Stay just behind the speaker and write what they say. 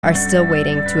are still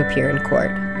waiting to appear in court.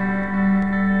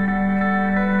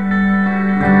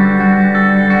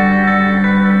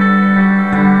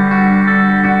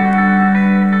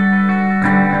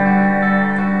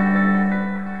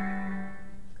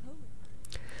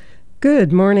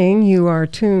 Good morning. You are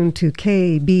tuned to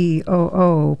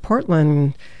KBOO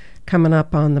Portland. Coming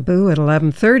up on the Boo at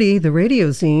 11:30, the Radio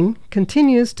Zine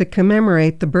continues to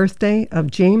commemorate the birthday of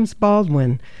James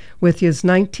Baldwin with his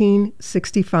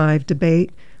 1965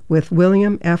 debate with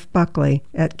William F. Buckley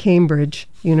at Cambridge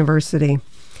University.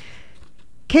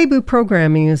 KBOO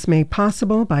programming is made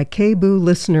possible by KBOO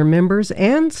listener members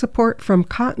and support from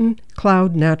Cotton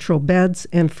Cloud Natural Beds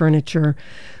and Furniture,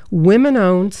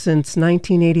 women-owned since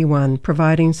 1981,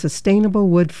 providing sustainable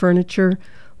wood furniture,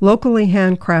 locally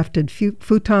handcrafted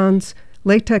futons,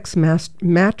 latex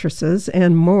mattresses,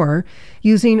 and more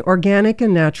using organic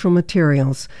and natural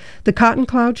materials. The Cotton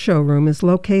Cloud showroom is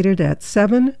located at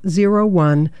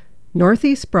 701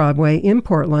 Northeast Broadway in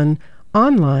Portland,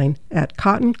 online at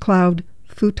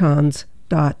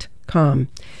cottoncloudfutons.com.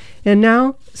 And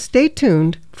now, stay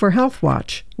tuned for Health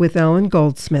Watch with Ellen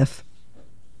Goldsmith.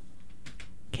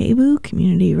 KBOO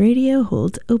Community Radio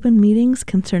holds open meetings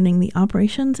concerning the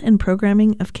operations and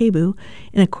programming of KBOO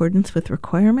in accordance with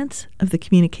requirements of the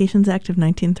Communications Act of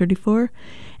 1934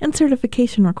 and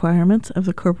certification requirements of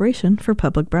the Corporation for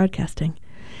Public Broadcasting.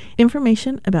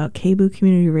 Information about KBOO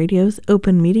Community Radio's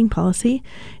open meeting policy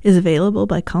is available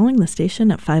by calling the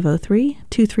station at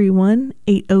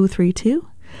 503-231-8032.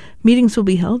 Meetings will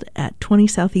be held at 20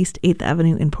 Southeast 8th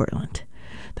Avenue in Portland.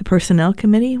 The Personnel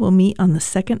Committee will meet on the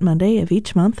second Monday of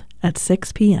each month at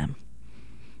 6 p.m.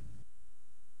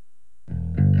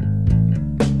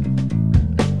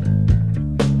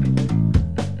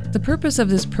 The purpose of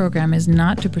this program is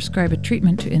not to prescribe a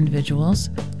treatment to individuals.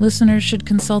 Listeners should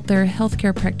consult their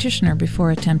healthcare practitioner before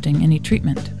attempting any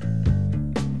treatment.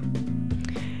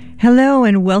 Hello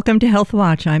and welcome to Health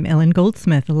Watch. I'm Ellen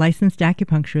Goldsmith, a licensed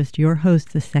acupuncturist, your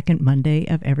host the second Monday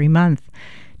of every month.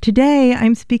 Today,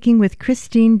 I'm speaking with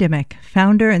Christine Dimick,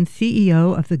 founder and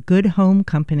CEO of the Good Home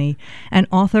Company and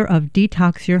author of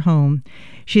Detox Your Home.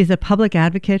 She is a public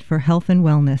advocate for health and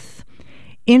wellness.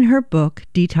 In her book,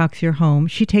 Detox Your Home,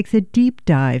 she takes a deep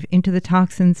dive into the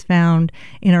toxins found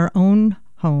in our own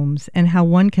homes and how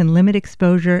one can limit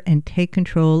exposure and take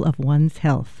control of one's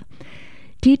health.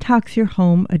 Detox Your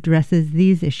Home addresses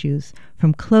these issues,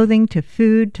 from clothing to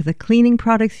food to the cleaning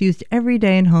products used every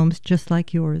day in homes just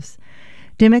like yours.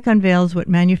 Dimick unveils what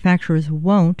manufacturers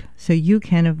won't so you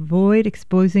can avoid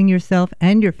exposing yourself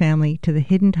and your family to the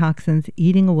hidden toxins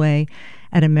eating away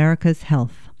at America's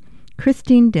health.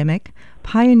 Christine Dimick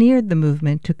pioneered the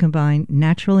movement to combine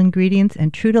natural ingredients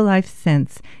and true-to-life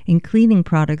scents in cleaning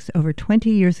products over 20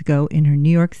 years ago in her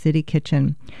New York City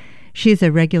kitchen. She is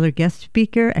a regular guest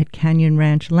speaker at Canyon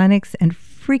Ranch Lenox and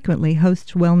frequently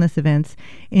hosts wellness events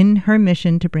in her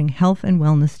mission to bring health and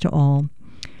wellness to all.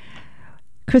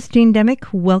 Christine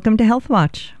Dimick, welcome to Health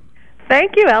Watch.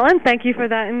 Thank you, Ellen. Thank you for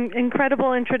that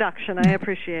incredible introduction. I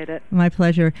appreciate it. My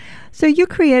pleasure. So you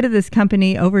created this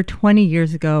company over 20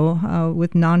 years ago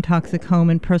with non-toxic home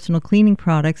and personal cleaning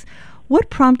products. What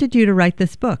prompted you to write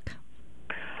this book?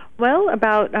 Well,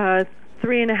 about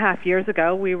 3.5 years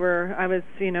ago, I was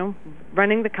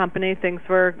running the company. Things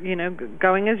were,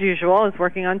 going as usual. I was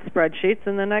working on spreadsheets,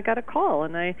 and then I got a call,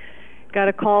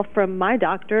 from my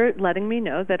doctor letting me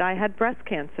know that I had breast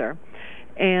cancer.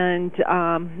 And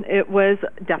it was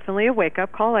definitely a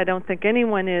wake-up call. I don't think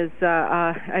anyone is,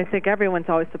 I think everyone's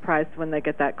always surprised when they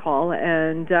get that call.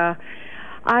 And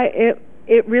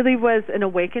it really was an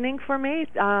awakening for me.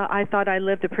 I thought I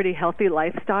lived a pretty healthy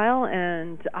lifestyle,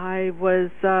 and I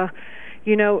was,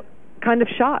 kind of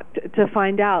shocked to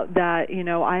find out that,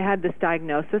 I had this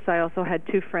diagnosis. I also had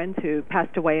 2 friends who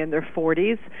passed away in their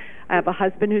 40s. I have a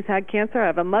husband who's had cancer. I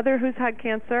have a mother who's had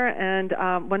cancer, and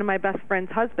one of my best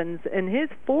friend's husbands in his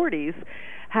 40s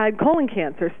had colon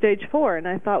cancer, stage 4. And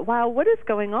I thought, wow, what is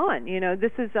going on?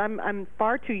 I'm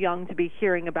far too young to be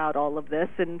hearing about all of this,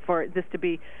 and for this to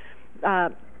be,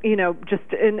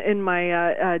 just in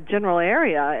my general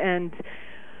area. And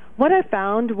what I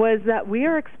found was that we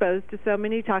are exposed to so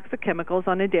many toxic chemicals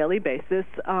on a daily basis,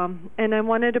 and I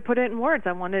wanted to put it in words.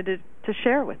 I wanted to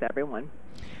share with everyone.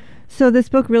 So this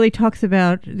book really talks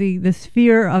about the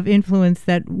sphere of influence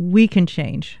that we can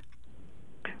change.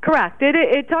 Correct.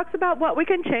 It talks about what we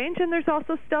can change, and there's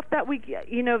also stuff that we can't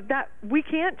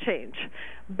change.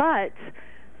 But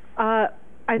I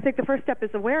think the first step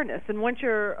is awareness, and once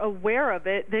you're aware of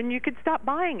it, then you could stop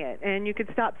buying it, and you could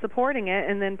stop supporting it,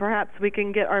 and then perhaps we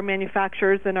can get our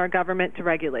manufacturers and our government to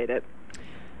regulate it.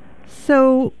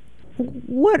 So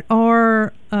what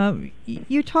are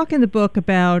you talk in the book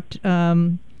about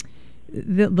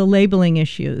the labeling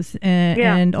issues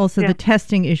and also the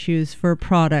testing issues for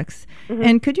products. Mm-hmm.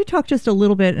 And could you talk just a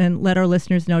little bit and let our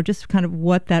listeners know just kind of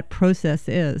what that process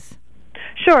is?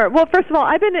 Sure. Well, first of all,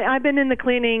 I've been in the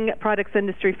cleaning products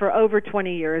industry for over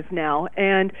 20 years now,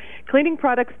 and cleaning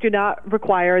products do not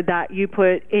require that you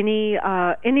put any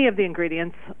of the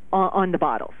ingredients on the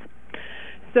bottles.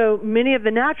 So many of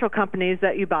the natural companies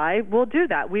that you buy will do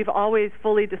that. We've always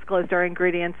fully disclosed our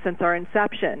ingredients since our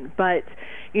inception, but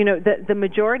the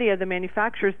majority of the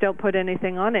manufacturers don't put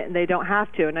anything on it, and they don't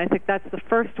have to. And I think that's the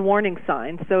first warning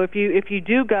sign. So if you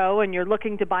do go and you're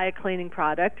looking to buy a cleaning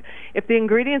product, if the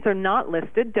ingredients are not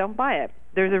listed, don't buy it.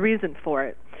 There's a reason for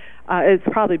it. It's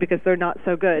probably because they're not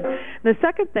so good. The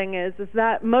second thing is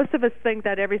that most of us think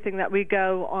that everything that we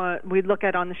look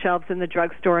at on the shelves in the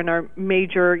drugstore in our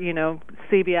major,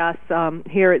 CVS,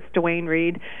 here it's Duane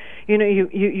Reade,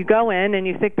 you go in and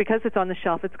you think because it's on the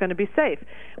shelf it's going to be safe,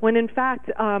 when in fact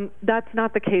that's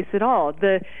not the case at all.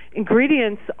 The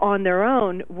ingredients on their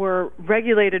own were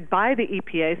regulated by the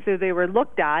EPA, so they were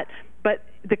looked at, but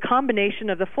the combination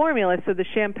of the formula, so the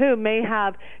shampoo may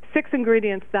have 6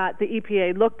 ingredients that the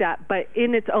EPA looked at, but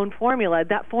in its own formula,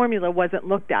 that formula wasn't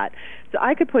looked at. So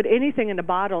I could put anything in a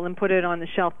bottle and put it on the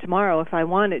shelf tomorrow if I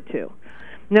wanted to.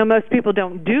 Now, most people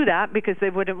don't do that because they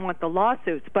wouldn't want the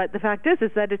lawsuits, but the fact is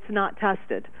that it's not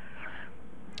tested.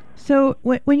 So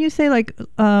when you say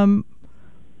on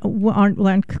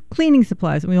cleaning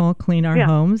supplies, we all clean our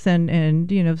homes,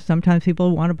 and sometimes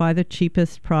people want to buy the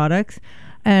cheapest products.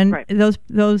 And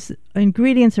those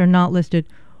ingredients are not listed.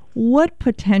 What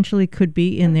potentially could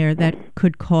be in there that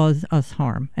could cause us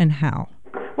harm, and how?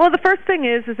 Well, the first thing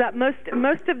is that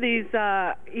most of these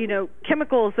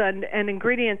chemicals and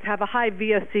ingredients have a high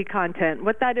VOC content.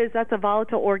 What that is, that's a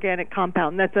volatile organic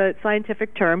compound. That's a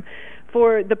scientific term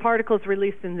for the particles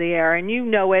released in the air, and you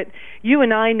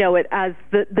and I know it as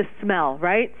the smell,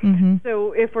 right? Mm-hmm.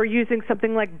 So if we're using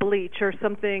something like bleach or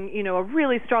something, a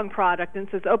really strong product, and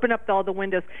says open up all the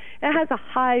windows, it has a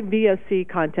high VOC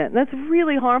content. That's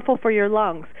really harmful for your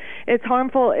lungs. It's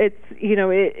harmful. It's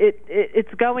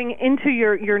it's going into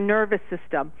your nervous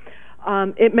system.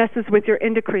 It messes with your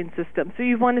endocrine system, so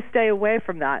you want to stay away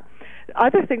from that.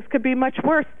 Other things could be much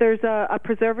worse. There's a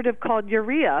preservative called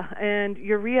urea, and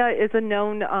urea is a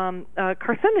known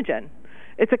carcinogen.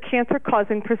 It's a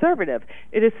cancer-causing preservative.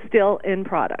 It is still in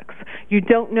products. You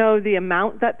don't know the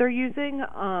amount that they're using,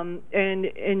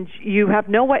 and you have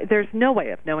no way. There's no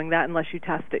way of knowing that unless you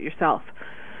test it yourself.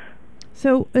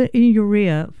 So,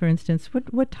 urea, for instance,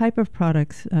 what type of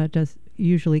products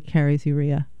usually carries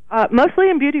urea? Mostly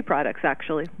in beauty products,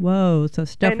 actually. Whoa! So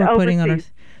stuff we're putting on our.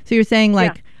 So you're saying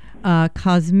like.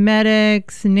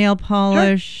 Cosmetics, nail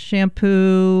polish,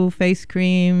 shampoo, face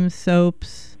cream,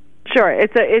 soaps. Sure,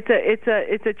 it's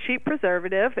a cheap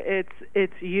preservative.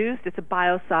 It's used. It's a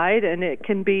biocide, and it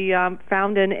can be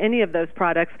found in any of those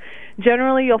products.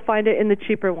 Generally, you'll find it in the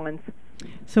cheaper ones.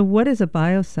 So, what is a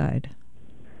biocide?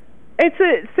 It's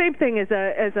the same thing as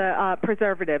a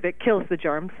preservative. It kills the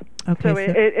germs. Okay. So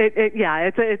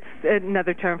it's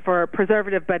another term for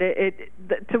preservative. But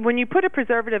when you put a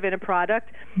preservative in a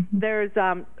product, mm-hmm. there's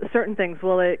certain things.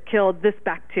 Will it kill this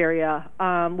bacteria?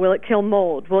 Will it kill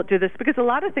mold? Will it do this? Because a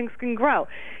lot of things can grow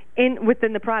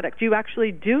within the product. You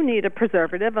actually do need a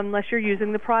preservative unless you're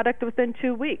using the product within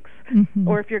 2 weeks, mm-hmm.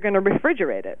 or if you're going to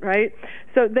refrigerate it, right?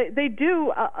 So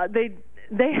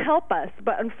they help us,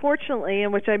 but unfortunately,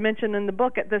 and which I mentioned in the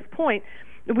book at this point,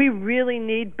 we really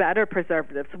need better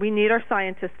preservatives. We need our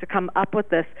scientists to come up with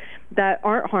this that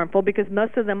aren't harmful, because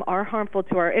most of them are harmful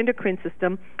to our endocrine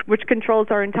system, which controls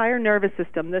our entire nervous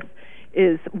system. This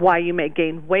is why you may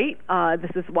gain weight.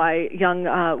 This is why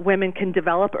young women can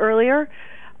develop earlier.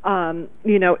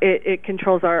 It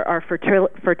controls our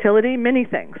fertility, many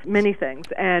things.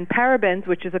 And parabens,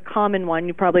 which is a common one,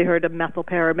 you probably heard of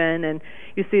methylparaben, and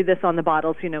you see this on the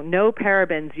bottles, no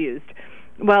parabens used.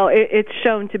 Well, it's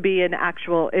shown to be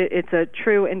it's a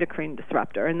true endocrine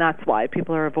disruptor, and that's why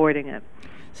people are avoiding it.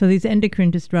 So these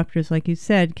endocrine disruptors, like you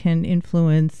said, can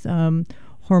influence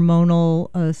hormonal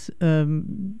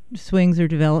swings or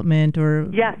development,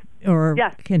 or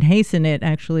can hasten it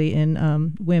actually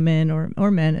in women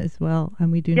or men as well.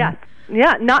 And we do know.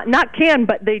 Yeah, not can,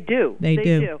 but they do. They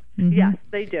do. Mm-hmm. Yes,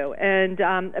 they do. And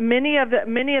many of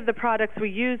the products we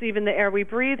use, even the air we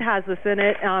breathe, has this in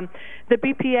it. The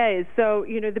BPAs. So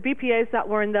the BPAs that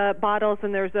were in the bottles,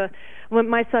 and when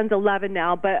my son's 11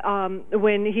 now, but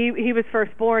when he was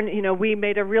first born, we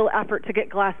made a real effort to get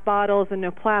glass bottles and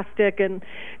no plastic. And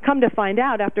come to find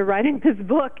out, after writing this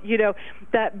book,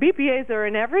 that BPAs are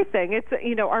in everything. It's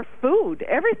our food,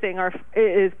 everything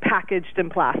is packaged in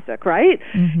plastic, right?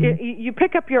 Mm-hmm. You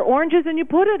pick up your oranges and you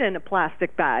put it in a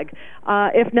plastic bag.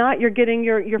 If not, you're getting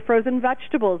your frozen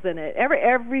vegetables in it.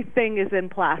 Everything is in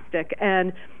plastic,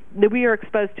 and we are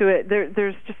exposed to it.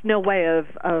 There's just no way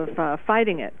of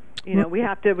fighting it. We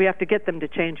have to get them to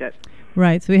change it.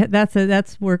 Right. So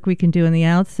that's work we can do on the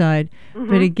outside.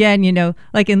 Mm-hmm. But again,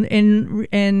 like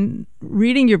in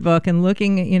reading your book and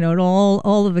looking, at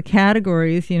all of the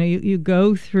categories, you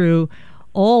go through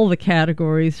all the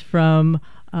categories from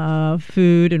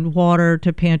food and water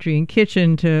to pantry and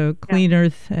kitchen to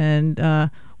cleaners and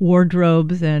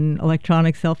wardrobes and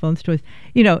electronic cell phones, toys.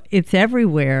 It's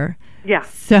everywhere. Yeah.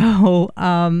 So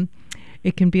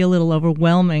it can be a little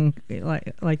overwhelming,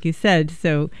 like you said.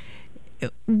 So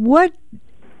what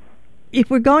if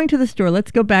we're going to the store?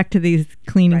 Let's go back to these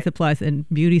cleaning supplies and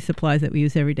beauty supplies that we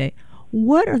use every day.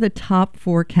 What are the top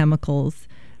 4 chemicals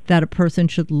that a person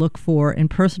should look for in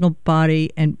personal body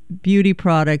and beauty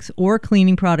products or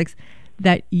cleaning products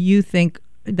that you think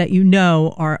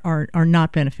are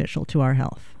not beneficial to our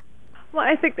health? Well,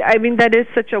 I mean that is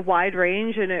such a wide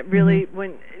range, and it really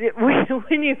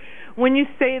when you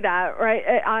say that, right?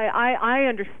 I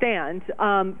understand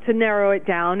to narrow it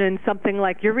down, and something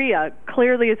like urea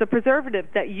clearly is a preservative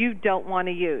that you don't want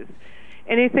to use.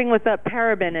 Anything with a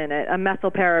paraben in it, a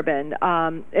methylparaben,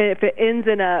 if it ends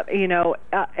in a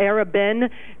araben,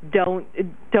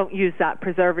 don't use that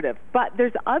preservative. But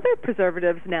there's other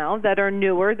preservatives now that are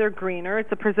newer, they're greener.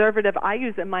 It's a preservative I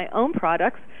use in my own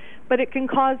products, but it can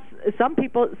cause some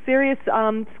people serious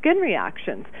skin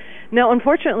reactions. Now,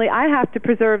 unfortunately, I have to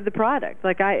preserve the product.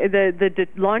 Like the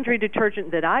laundry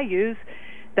detergent that I use,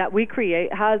 that we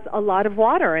create, has a lot of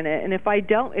water in it, and if I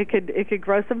don't, it could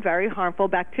grow some very harmful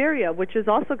bacteria, which is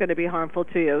also going to be harmful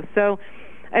to you. So,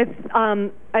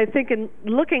 I think in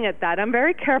looking at that, I'm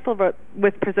very careful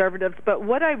with preservatives. But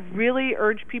what I really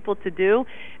urge people to do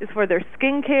is for their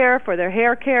skin care, for their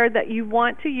hair care, that you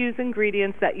want to use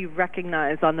ingredients that you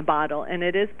recognize on the bottle, and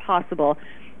it is possible.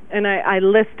 And I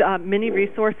list many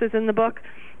resources in the book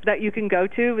that you can go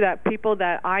to, that people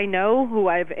that I know, who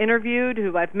I've interviewed,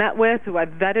 who I've met with, who I've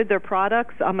vetted their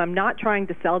products. I'm not trying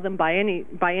to sell them by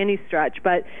any stretch,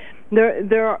 but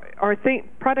there are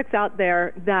products out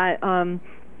there that,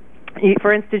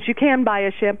 for instance, you can buy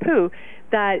a shampoo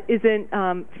that isn't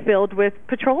filled with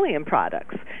petroleum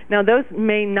products. Now, those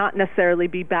may not necessarily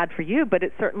be bad for you, but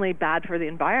it's certainly bad for the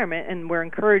environment, and we're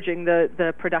encouraging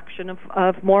the production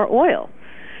of more oil.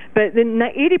 But the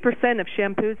 80% of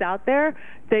shampoos out there,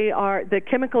 the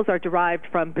chemicals are derived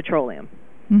from petroleum.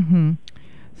 Mm-hmm.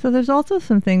 So there's also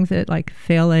some things that like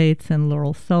phthalates and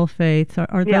lauryl sulfates.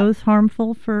 Are those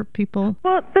harmful for people?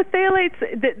 Well, the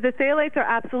phthalates are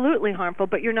absolutely harmful,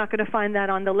 but you're not going to find that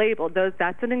on the label.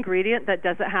 That's an ingredient that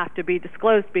doesn't have to be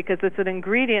disclosed because it's an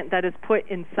ingredient that is put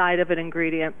inside of an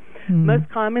ingredient. Most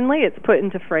commonly, it's put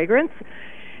into fragrance.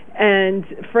 And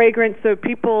fragrance, so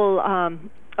people...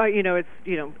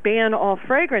 ban all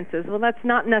fragrances. Well, that's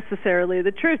not necessarily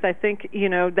the truth. I think,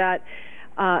 that,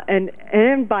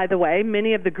 and by the way,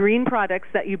 many of the green products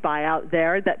that you buy out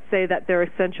there that say that they're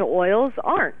essential oils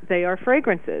aren't. They are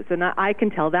fragrances. And I can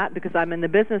tell that because I'm in the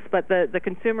business, but the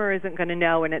consumer isn't going to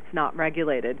know, and it's not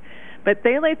regulated. But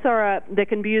phthalates they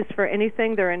can be used for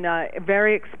anything. They're in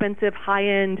very expensive,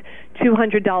 high-end,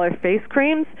 $200 face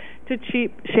creams to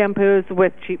cheap shampoos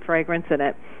with cheap fragrance in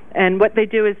it. And what they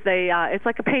do is it's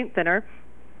like a paint thinner.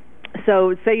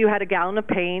 So say you had a gallon of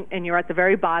paint and you're at the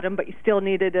very bottom, but you still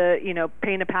needed to,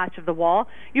 paint a patch of the wall.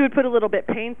 You would put a little bit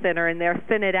paint thinner in there,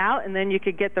 thin it out, and then you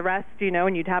could get the rest,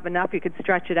 and you'd have enough. You could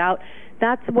stretch it out.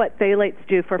 That's what phthalates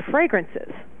do for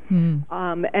fragrances.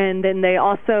 And then they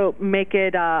also make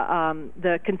it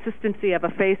the consistency of a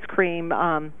face cream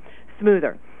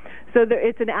smoother. So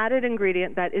it's an added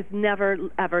ingredient that is never,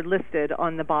 ever listed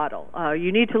on the bottle.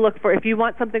 You need to look for, if you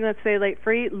want something that's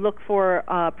phthalate-free, look for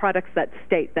products that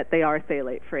state that they are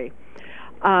phthalate-free.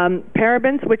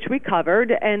 Parabens, which we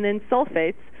covered, and then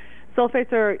sulfates.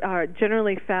 Sulfates are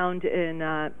generally found in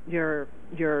your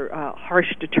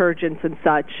harsh detergents and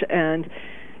such. And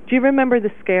do you remember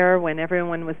the scare when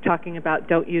everyone was talking about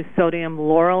don't use sodium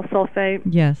lauryl sulfate?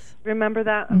 Yes. Remember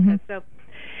that? Mm-hmm. Okay, so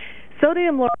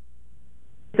sodium lauryl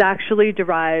actually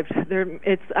derived.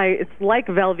 It's like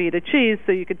Velveeta cheese,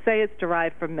 so you could say it's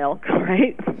derived from milk,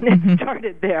 right? It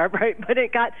started there, right? But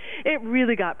it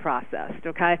really got processed,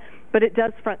 okay? But it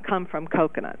does come from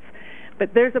coconuts.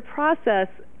 But there's a process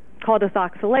called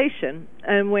ethoxylation,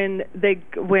 and when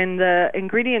the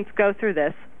ingredients go through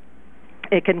this,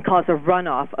 it can cause a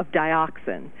runoff of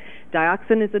dioxin.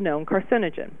 Dioxin is a known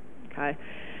carcinogen, okay?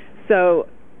 So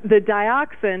the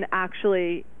dioxin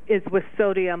actually is with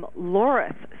sodium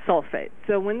lauryl sulfate.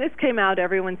 So when this came out,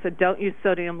 everyone said, don't use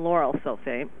sodium lauryl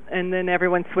sulfate. And then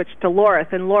everyone switched to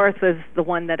laureth, and laureth is the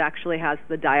one that actually has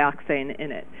the dioxane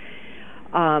in it.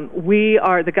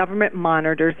 The government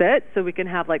monitors it, so we can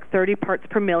have like 30 parts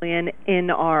per million in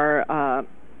our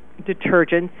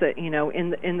detergents,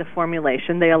 in the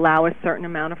formulation. They allow a certain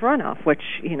amount of runoff, which,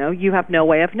 you have no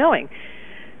way of knowing.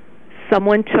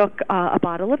 Someone took a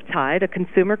bottle of Tide, a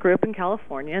consumer group in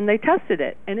California, and they tested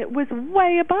it, and it was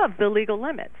way above the legal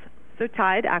limits. So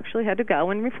Tide actually had to go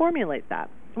and reformulate that,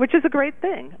 which is a great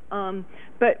thing.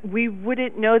 But we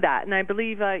wouldn't know that, and I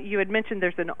believe you had mentioned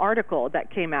there's an article that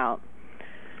came out.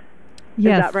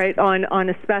 Yes. Is that right, on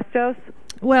asbestos?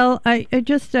 Well, I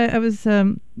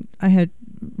had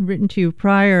written to you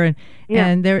prior,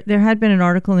 and there had been an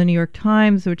article in the New York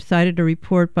Times which cited a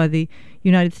report by the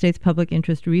United States Public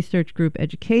Interest Research Group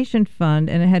Education Fund,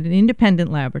 and it had an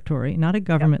independent laboratory, not a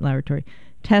government laboratory,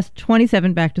 test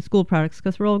 27 back-to-school products,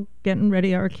 because we're all getting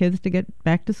ready our kids to get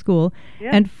back to school,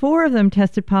 and 4 of them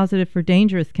tested positive for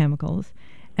dangerous chemicals.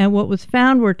 And what was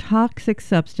found were toxic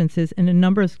substances in a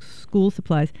number of school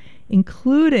supplies,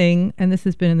 including, and this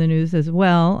has been in the news as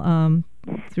well,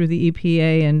 through the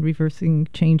EPA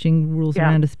and changing rules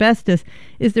around asbestos,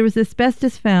 is there was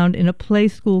asbestos found in a play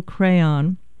school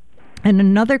crayon and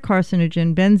another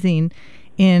carcinogen, benzene,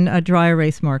 in a dry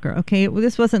erase marker. Okay,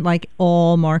 this wasn't like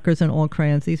all markers and all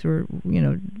crayons. These were,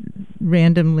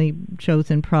 randomly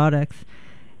chosen products.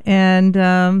 And,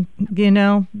 and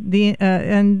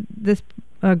this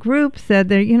group said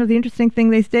that, the interesting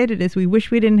thing they stated is, we wish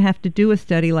we didn't have to do a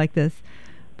study like this.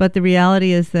 But the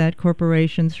reality is that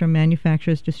corporations from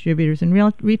manufacturers, distributors, and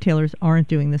retailers aren't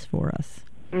doing this for us.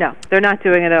 No, they're not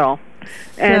doing it at all.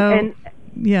 So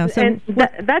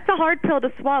that's a hard pill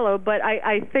to swallow, but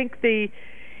I think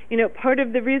part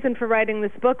of the reason for writing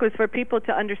this book was for people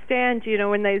to understand,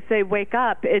 when they say wake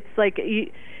up, it's like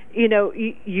you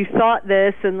thought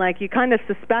this, and like you kind of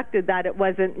suspected that it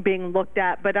wasn't being looked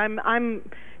at, but I'm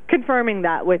confirming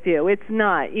that with you. It's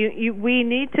not. We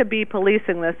need to be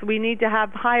policing this. We need to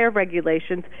have higher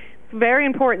regulations. It's very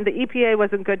important. The EPA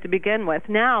wasn't good to begin with.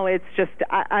 Now it's just,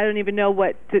 I don't even know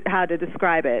how to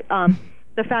describe it.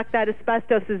 The fact that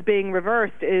asbestos is being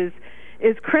reversed is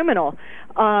criminal.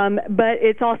 But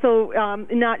it's also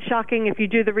not shocking if you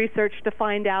do the research to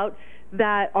find out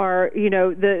that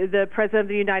the President of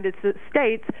the United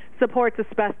States supports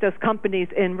asbestos companies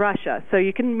in Russia. So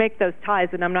you can make those ties,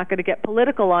 and I'm not going to get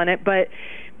political on it, but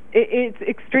it's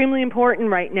extremely important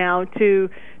right now to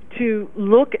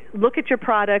look at your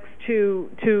products, to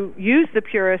use the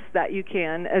purest that you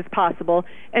can as possible,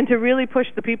 and to really push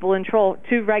the people in control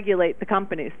to regulate the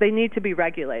companies. They need to be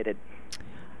regulated.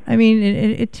 I mean,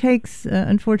 it takes,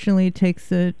 unfortunately, it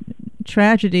takes a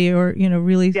tragedy or,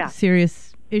 really serious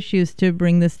issues to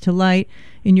bring this to light.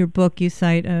 In your book, you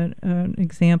cite an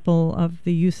example of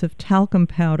the use of talcum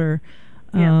powder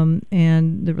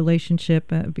and the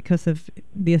relationship because of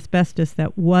the asbestos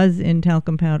that was in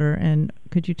talcum powder. And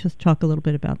could you just talk a little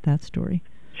bit about that story?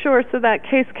 Sure. So that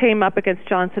case came up against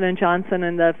Johnson & Johnson,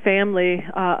 and the family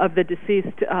of the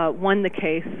deceased won the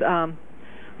case,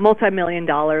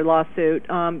 multi-million-dollar lawsuit.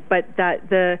 But that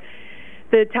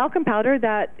the talcum powder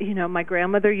that my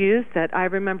grandmother used, that I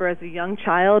remember as a young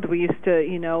child, we used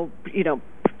to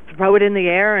throw it in the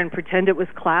air and pretend it was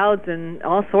clouds and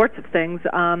all sorts of things.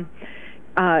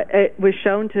 It was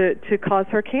shown to cause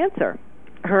her cancer,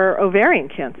 her ovarian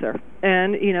cancer.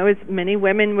 And as many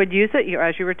women would use it,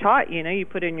 as you were taught, you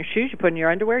put it in your shoes, you put it in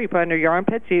your underwear, you put it under your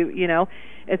armpits,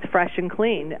 it's fresh and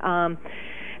clean.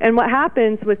 And what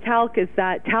happens with talc is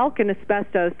that talc and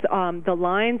asbestos, the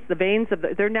lines, the veins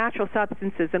they're natural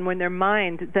substances, and when they're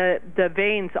mined, the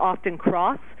veins often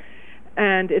cross,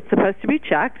 and it's supposed to be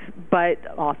checked, but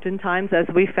oftentimes, as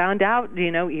we found out,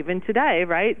 even today,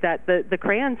 right, that the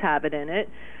crayons have it in it,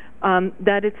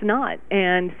 that it's not.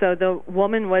 And so the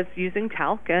woman was using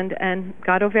talc and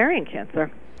got ovarian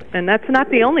cancer. And that's not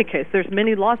the only case. There's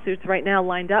many lawsuits right now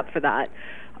lined up for that.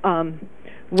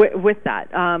 With that,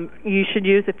 you should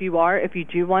use, if you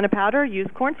do want a powder, use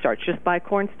cornstarch. Just buy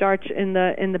cornstarch in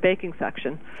the baking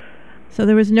section. So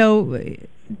there was no,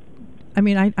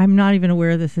 I'm not even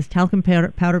aware of this. Has talcum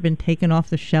powder been taken off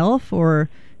the shelf, or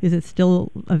is it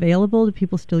still available? Do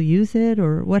people still use it,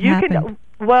 or what happened?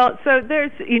 Well, so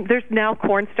there's now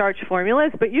cornstarch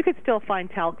formulas, but you could still find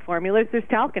talc formulas. There's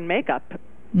talc in makeup,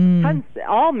 tons,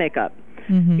 all makeup.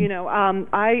 You know,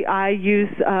 I use.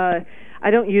 I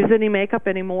don't use any makeup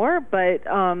anymore, but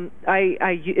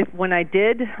when I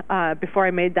did, before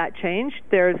I made that change,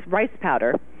 there's rice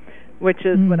powder, which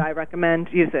is what I recommend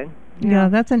using. Yeah,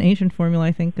 that's an Asian formula,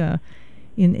 I think,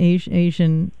 in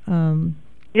Asian.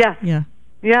 Yes. Yeah.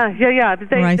 Yeah.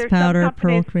 Rice powder,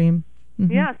 pearl cream.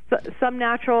 Yes, some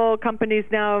natural companies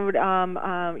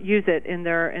now use it in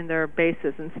their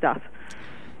bases and stuff.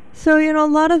 So, you know, a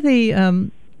lot of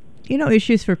the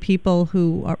issues for people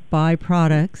who buy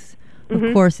products,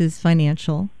 of course, is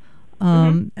financial.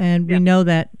 And we know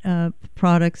that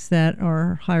products that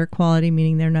are higher quality,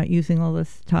 meaning they're not using all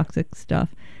this toxic stuff,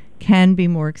 can be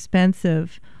more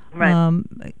expensive. Right.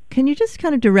 Can you just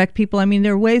kind of direct people? I mean,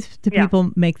 there are ways to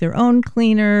people make their own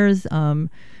cleaners.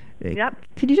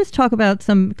 Could you just talk about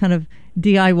some kind of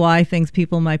DIY things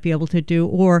people might be able to do?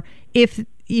 Or if,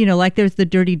 you know, like there's the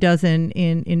Dirty Dozen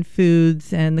in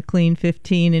foods and the Clean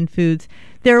 15 in foods,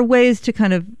 there are ways to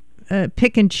kind of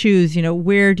pick and choose, you know,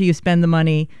 where do you spend the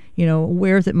money, you know,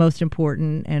 where is it most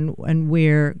important, and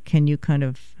where can you kind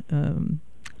of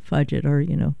fudge it, or,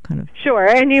 you know, kind of. Sure.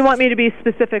 And you want me to be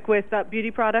specific with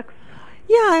beauty products?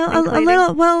 Yeah, a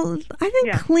little. Well, I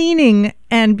think cleaning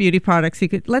and beauty products. You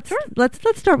could let's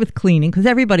start with cleaning, because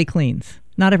everybody cleans.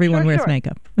 Not everyone wears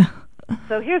makeup.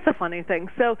 So here's the funny thing.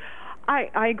 So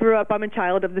I grew up. I'm a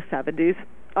child of the 70s,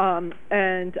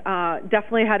 and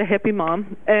definitely had a hippie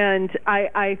mom. And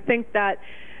I think that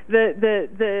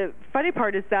the funny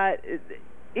part is that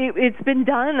it's been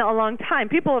done a long time.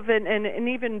 People have been, and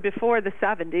even before the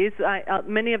 70s,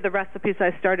 many of the recipes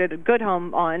I started a Good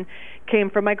Home on came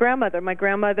from my grandmother. My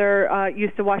grandmother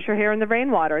used to wash her hair in the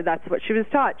rainwater. That's what she was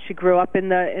taught. She grew up in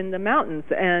the mountains,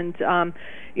 and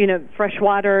you know, fresh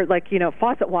water, like, you know,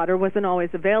 faucet water wasn't always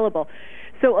available.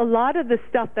 So a lot of the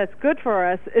stuff that's good for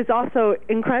us is also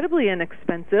incredibly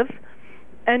inexpensive,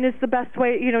 and is the best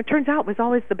way. You know, turns out was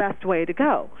always the best way to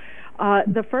go.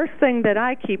 The first thing that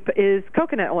I keep is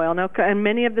coconut oil. Now, and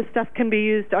many of the stuff can be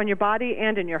used on your body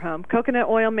and in your home. Coconut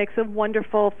oil makes a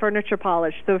wonderful furniture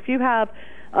polish. So if you have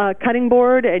a cutting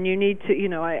board and you need to, you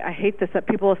know, I hate this, that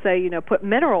people will say, you know, put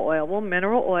mineral oil. Well,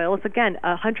 mineral oil is, again,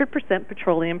 100%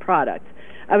 petroleum product.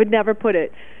 I would never put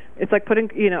it. It's like putting,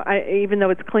 you know, even though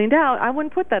it's cleaned out, I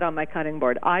wouldn't put that on my cutting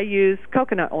board. I use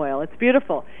coconut oil. It's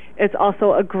beautiful. It's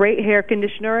also a great hair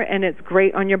conditioner, and it's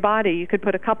great on your body. You could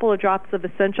put a couple of drops of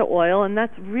essential oil, and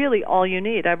that's really all you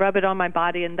need. I rub it on my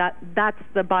body, and that's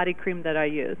the body cream that I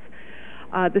use.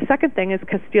 The second thing is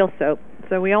Castile soap.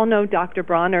 So we all know Dr.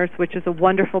 Bronner's, which is a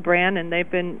wonderful brand, and they've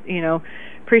been, you know,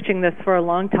 preaching this for a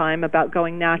long time about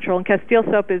going natural. And Castile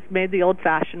soap is made the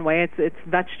old-fashioned way. It's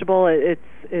vegetable. It's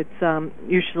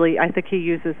usually, I think he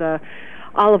uses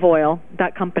olive oil,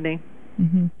 that company,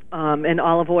 an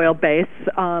olive oil base,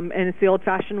 and it's the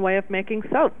old-fashioned way of making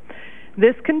soap.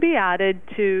 This can be added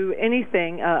to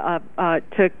anything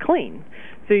to clean.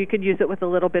 So you could use it with a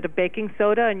little bit of baking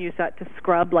soda and use that to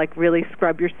scrub, like really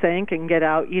scrub your sink and get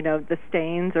out, you know, the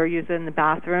stains, or use it in the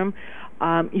bathroom.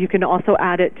 You can also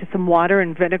add it to some water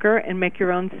and vinegar and make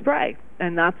your own spray.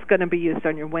 And that's going to be used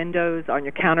on your windows, on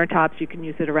your countertops. You can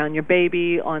use it around your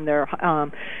baby, on their,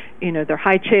 you know, their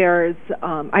high chairs.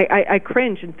 I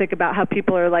cringe and think about how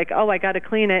people are like, oh, I got to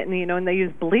clean it, and, you know, and they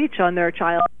use bleach on their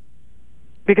child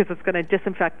because it's going to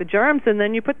disinfect the germs, and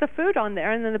then you put the food on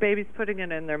there, and then the baby's putting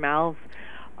it in their mouths.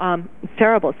 It's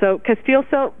terrible. So Castile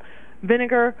soap,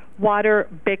 vinegar, water,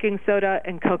 baking soda,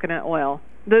 and coconut oil.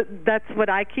 That's what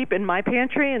I keep in my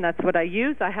pantry, and that's what I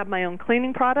use. I have my own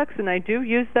cleaning products, and I do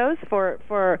use those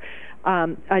for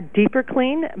a deeper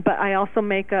clean, but I also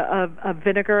make a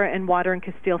vinegar and water and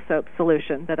Castile soap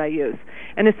solution that I use.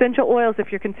 And essential oils,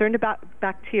 if you're concerned about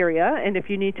bacteria and if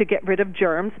you need to get rid of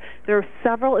germs, there are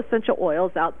several essential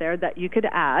oils out there that you could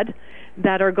add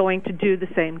that are going to do the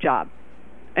same job.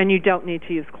 And you don't need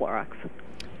to use Clorox.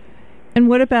 And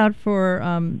what about for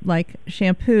like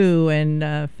shampoo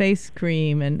and face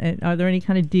cream? And are there any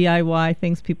kind of DIY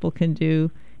things people can do,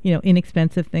 you know,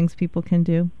 inexpensive things people can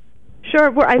do?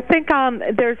 Sure. Well, I think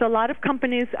there's a lot of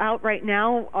companies out right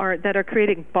now that are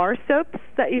creating bar soaps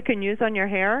that you can use on your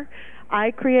hair.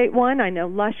 I create one. I know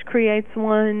Lush creates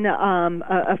one.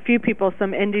 A few people,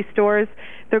 some indie stores.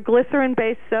 They're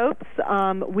glycerin-based soaps.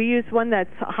 We use one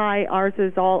that's high. Ours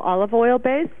is all olive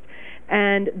oil-based.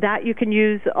 And that you can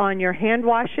use on your hand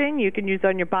washing, you can use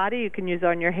on your body, you can use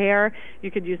on your hair,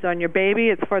 you can use on your baby.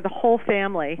 It's for the whole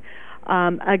family.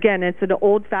 Again, it's an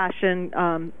old-fashioned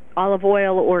olive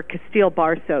oil or Castile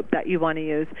bar soap that you want to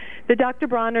use. The Dr.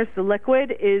 Bronner's, the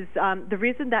liquid, is the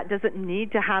reason that doesn't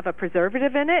need to have a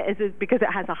preservative in it is because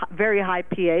it has a very high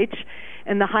pH,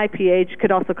 and the high pH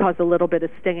could also cause a little bit of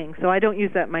stinging. So I don't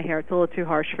use that in my hair. It's a little too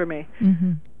harsh for me.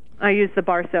 Mm-hmm. I use the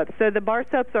bar soap. So the bar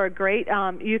soaps are great.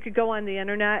 You could go on the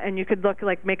internet and you could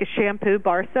make a shampoo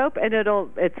bar soap, and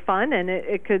it's fun, and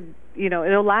it could,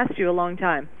 it'll last you a long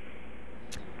time.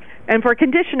 And for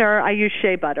conditioner, I use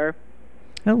shea butter.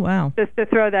 Oh, wow. Just to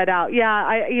throw that out. Yeah,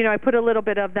 I put a little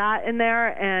bit of that in there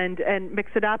and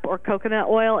mix it up, or coconut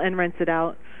oil, and rinse it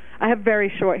out. I have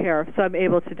very short hair, so I'm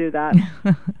able to do that.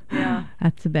 Yeah.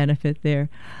 That's a benefit there.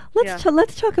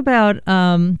 Let's talk about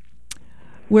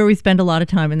where we spend a lot of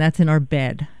time, and that's in our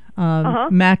bed.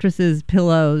 Mattresses,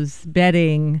 pillows,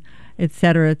 bedding, et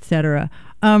cetera, et cetera.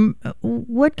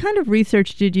 What kind of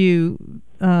research did you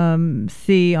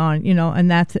see on, and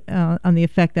that's on the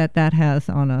effect that has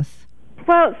on us?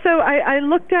 Well, so I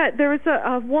looked at, there was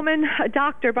a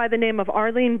doctor by the name of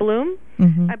Arlene Bloom.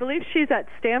 Mm-hmm. I believe she's at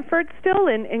Stanford still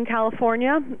in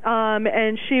California,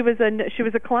 and she was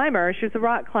a climber. She was a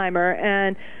rock climber,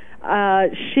 and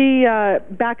she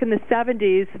back in the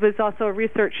 70s was also a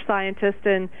research scientist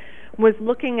and was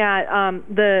looking at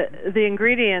the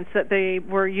ingredients that they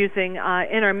were using in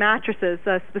our mattresses,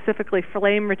 specifically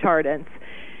flame retardants.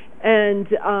 And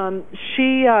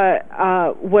she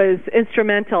was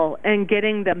instrumental in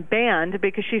getting them banned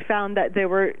because she found that they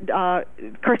were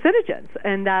carcinogens,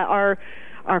 and that our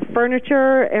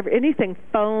furniture, anything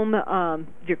foam,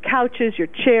 your couches, your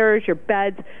chairs, your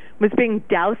beds, was being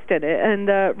doused in it. And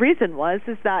the reason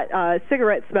is that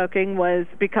cigarette smoking was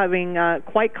becoming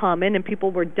quite common, and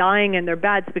people were dying in their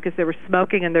beds because they were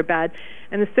smoking in their bed.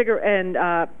 And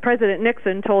President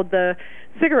Nixon told the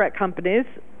cigarette companies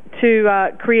to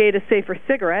create a safer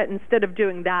cigarette. Instead of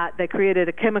doing that, they created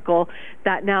a chemical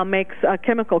that now makes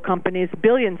chemical companies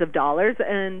billions of dollars,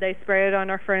 and they spray it on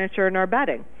our furniture and our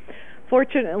bedding.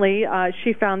 Fortunately,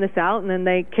 she found this out, and then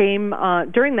they came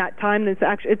during that time. It's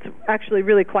actually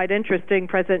really quite interesting.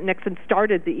 President Nixon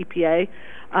started the EPA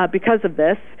because of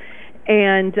this,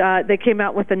 and they came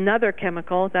out with another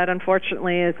chemical that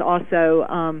unfortunately is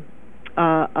also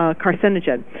a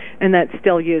carcinogen, and that's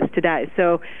still used today.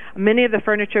 So many of the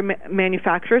furniture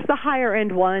manufacturers, the higher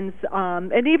end ones,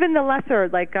 and even the lesser,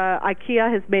 like IKEA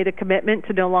has made a commitment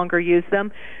to no longer use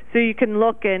them. So you can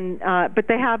look but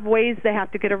they have ways they have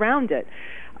to get around it.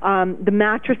 The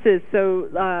mattresses,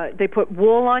 so they put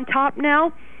wool on top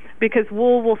now, because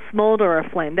wool will smolder or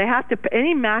flame. They have to.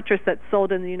 Any mattress that's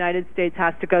sold in the United States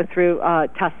has to go through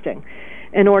testing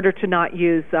in order to not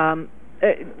use.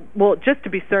 Just to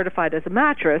be certified as a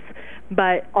mattress,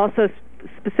 but also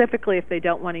specifically if they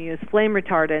don't want to use flame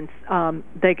retardants,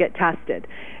 they get tested.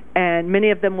 And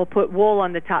many of them will put wool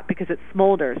on the top because it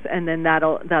smolders, and then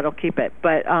that'll keep it.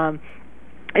 But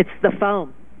it's the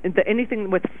foam. Anything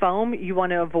with foam you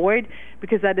want to avoid,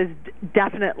 because that is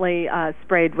definitely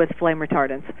sprayed with flame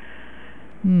retardants.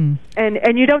 Mm.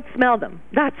 And you don't smell them.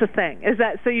 That's the thing. Is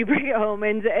that so? You bring it home,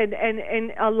 and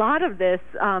a lot of this,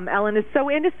 Ellen, is so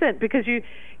innocent because you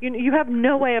have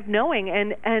no way of knowing,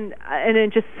 and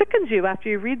it just sickens you after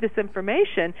you read this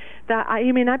information. That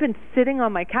I've been sitting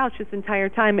on my couch this entire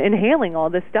time inhaling all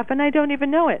this stuff, and I don't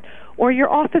even know it. Or your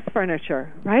office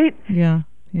furniture, right? Yeah.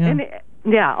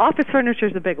 Office furniture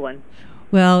is a big one.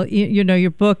 Well, your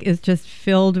book is just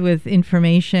filled with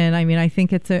information. I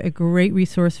think it's a great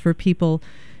resource for people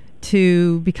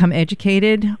to become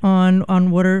educated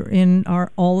on what are in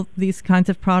all of these kinds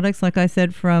of products. Like I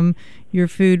said, from your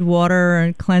food, water,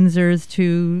 and cleansers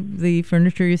to the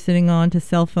furniture you're sitting on to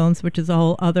cell phones, which is a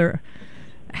whole other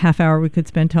half hour we could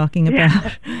spend talking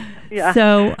about. Yeah.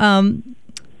 So,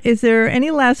 is there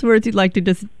any last words you'd like to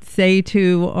just say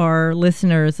to our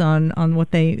listeners on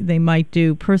what they might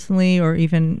do personally or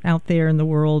even out there in the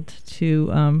world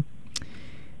to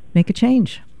make a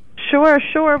change? Sure.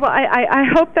 Well, I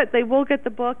hope that they will get the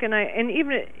book, and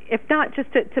even if not, just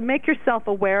to make yourself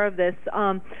aware of this.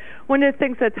 One of the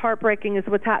things that's heartbreaking is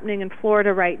what's happening in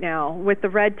Florida right now with the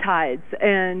red tides,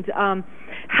 and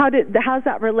how's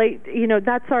that relate?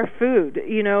 That's our food.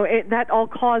 That all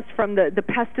caused from the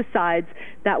pesticides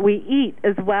that we eat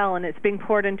as well, and it's being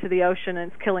poured into the ocean,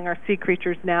 and it's killing our sea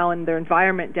creatures now and their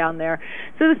environment down there.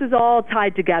 So this is all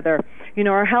tied together.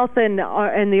 Our health and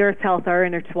the Earth's health are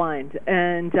intertwined,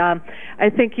 and I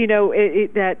think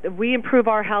that we improve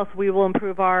our health, we will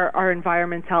improve our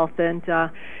environment's health, and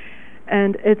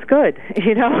it's good.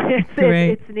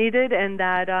 It's needed, and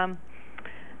that.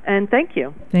 And thank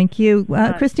you. Thank you.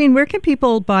 Christine, where can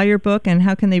people buy your book, and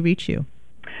how can they reach you?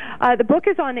 The book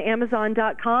is on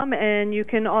Amazon.com, and you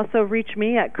can also reach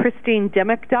me at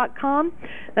ChristineDimmick.com.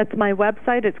 That's my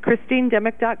website. It's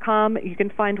ChristineDimmick.com. You can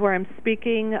find where I'm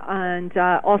speaking and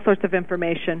all sorts of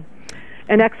information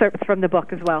and excerpts from the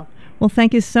book as well. Well,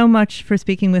 thank you so much for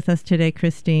speaking with us today,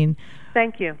 Christine.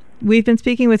 Thank you. We've been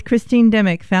speaking with Christine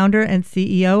Dimmick, founder and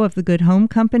CEO of the Good Home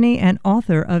Company and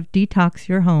author of Detox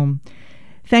Your Home.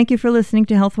 Thank you for listening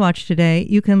to Health Watch today.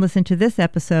 You can listen to this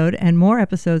episode and more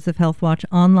episodes of Health Watch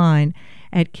online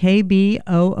at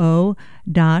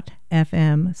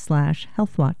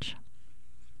kboo.fm/healthwatch.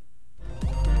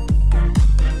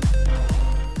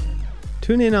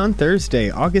 Tune in on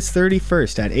Thursday, August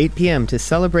 31st at 8 p.m. to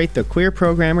celebrate the queer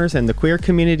programmers and the queer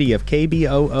community of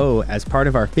KBOO as part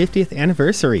of our 50th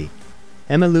anniversary.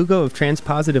 Emma Lugo of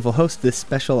Transpositive will host this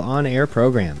special on-air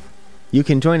program. You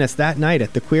can join us that night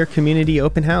at the Queer Community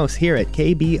Open House here at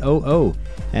KBOO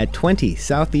at 20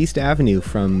 Southeast Avenue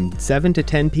from 7 to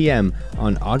 10 p.m.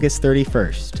 on August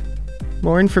 31st.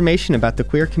 More information about the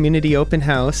Queer Community Open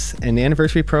House and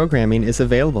anniversary programming is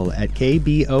available at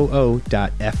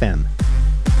kboo.fm.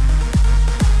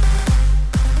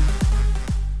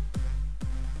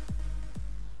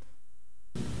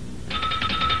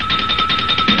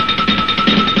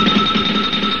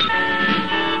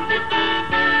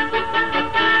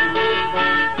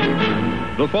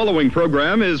 The following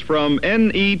program is from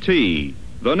NET, the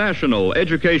National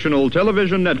Educational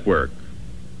Television Network.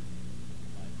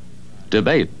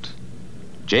 Debate: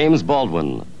 James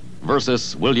Baldwin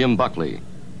versus William Buckley.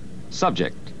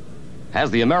 Subject: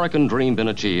 Has the American dream been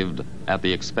achieved at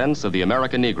the expense of the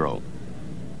American Negro?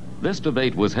 This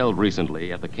debate was held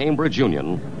recently at the Cambridge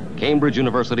Union, Cambridge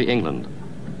University, England,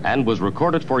 and was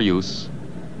recorded for use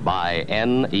by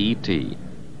NET.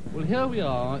 Well, here we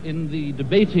are in the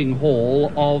debating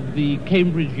hall of the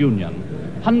Cambridge Union.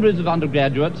 Hundreds of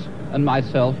undergraduates and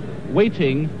myself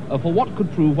waiting for what could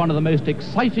prove one of the most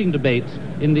exciting debates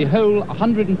in the whole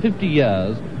 150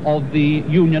 years of the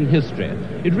Union history.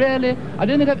 I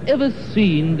don't think I've ever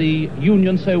seen the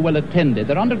Union so well attended.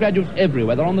 There are undergraduates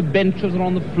everywhere. They're on the benches, they're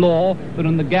on the floor, they're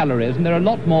in the galleries, and there are a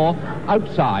lot more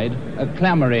outside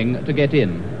clamoring to get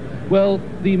in. Well,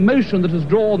 the motion that has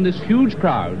drawn this huge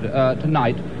crowd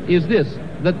tonight is this: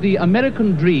 that the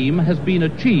American dream has been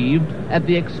achieved at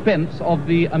the expense of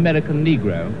the American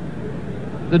Negro.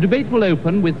 The debate will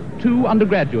open with two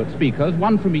undergraduate speakers,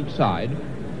 one from each side,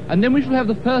 and then we shall have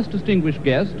the first distinguished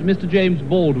guest, Mr. James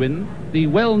Baldwin, the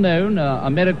well-known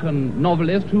American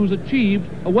novelist who's achieved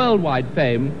a worldwide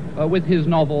fame with his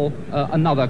novel, Another